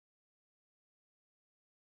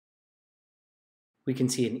We can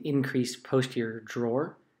see an increased posterior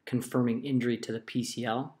drawer, confirming injury to the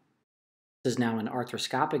PCL. This is now an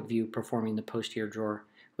arthroscopic view performing the posterior drawer,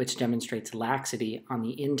 which demonstrates laxity on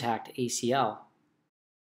the intact ACL.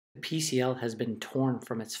 The PCL has been torn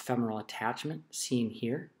from its femoral attachment, seen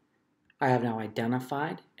here. I have now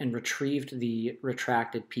identified and retrieved the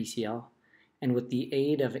retracted PCL, and with the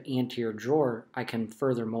aid of anterior drawer, I can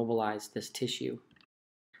further mobilize this tissue.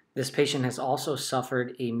 This patient has also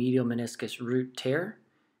suffered a medial meniscus root tear,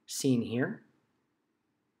 seen here.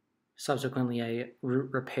 Subsequently, a root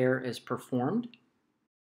repair is performed.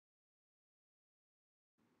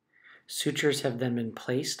 Sutures have then been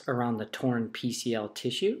placed around the torn PCL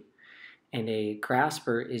tissue, and a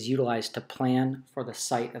grasper is utilized to plan for the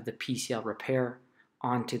site of the PCL repair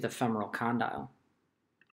onto the femoral condyle.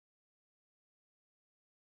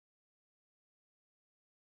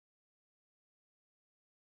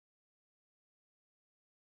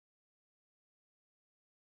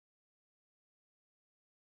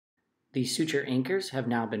 The suture anchors have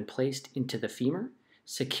now been placed into the femur,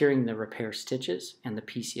 securing the repair stitches and the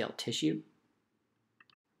PCL tissue.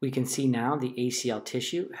 We can see now the ACL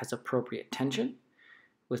tissue has appropriate tension,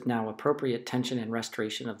 with now appropriate tension and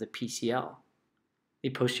restoration of the PCL. The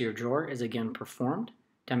posterior drawer is again performed,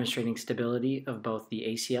 demonstrating stability of both the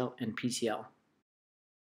ACL and PCL.